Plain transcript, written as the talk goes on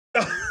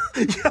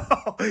They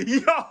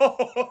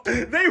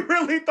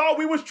really thought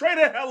we was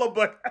trading hella,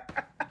 but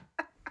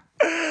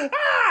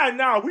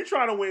nah, we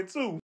trying to win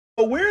too.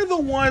 But we're the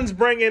ones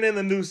bringing in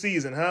the new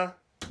season, huh?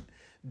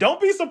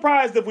 Don't be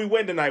surprised if we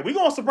win tonight. We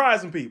gonna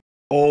surprise some people.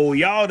 Oh,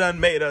 y'all done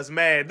made us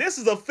mad. This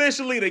is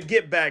officially the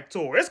Get Back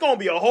Tour. It's gonna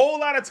be a whole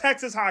lot of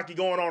Texas hockey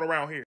going on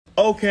around here.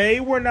 Okay,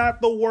 we're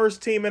not the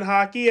worst team in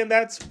hockey, and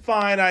that's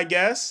fine, I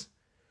guess.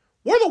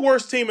 We're the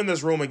worst team in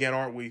this room again,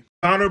 aren't we?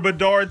 Connor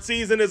Bedard's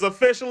season is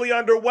officially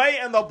underway,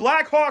 and the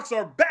Blackhawks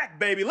are back,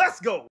 baby. Let's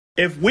go.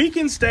 If we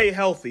can stay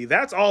healthy,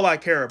 that's all I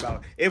care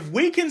about. If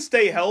we can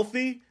stay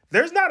healthy,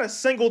 there's not a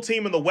single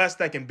team in the West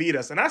that can beat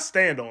us, and I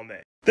stand on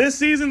that. This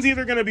season's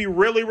either going to be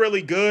really,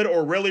 really good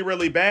or really,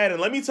 really bad, and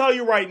let me tell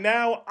you right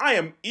now, I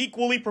am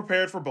equally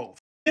prepared for both.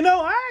 You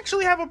know, I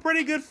actually have a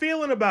pretty good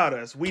feeling about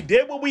us. We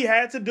did what we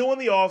had to do in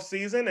the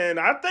offseason, and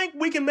I think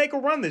we can make a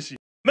run this year.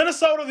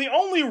 Minnesota, the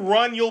only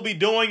run you'll be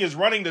doing is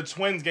running the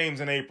Twins games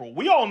in April.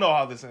 We all know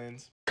how this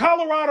ends.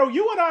 Colorado,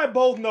 you and I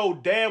both know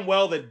damn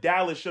well that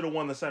Dallas should have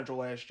won the Central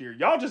last year.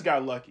 Y'all just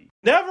got lucky.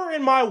 Never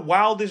in my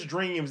wildest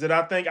dreams did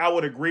I think I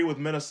would agree with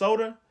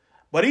Minnesota,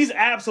 but he's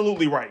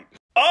absolutely right.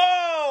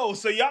 Oh,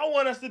 so y'all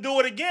want us to do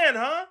it again,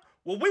 huh?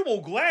 Well, we will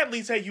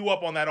gladly take you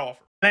up on that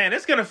offer. Man,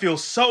 it's going to feel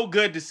so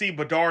good to see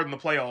Bedard in the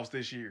playoffs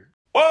this year.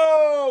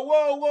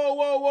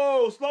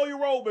 Whoa. Slow your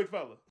roll, big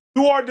fella.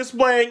 You are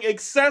displaying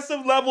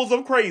excessive levels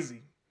of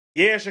crazy.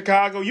 Yeah,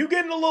 Chicago, you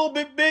getting a little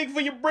bit big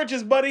for your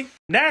britches, buddy.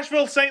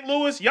 Nashville, St.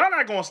 Louis, y'all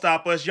not going to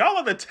stop us. Y'all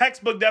are the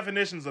textbook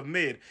definitions of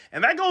mid.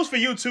 And that goes for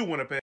you too,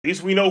 Winnipeg. At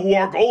least we know who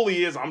our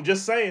goalie is, I'm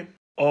just saying.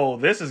 Oh,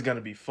 this is going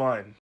to be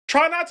fun.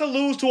 Try not to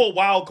lose to a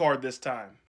wild card this time.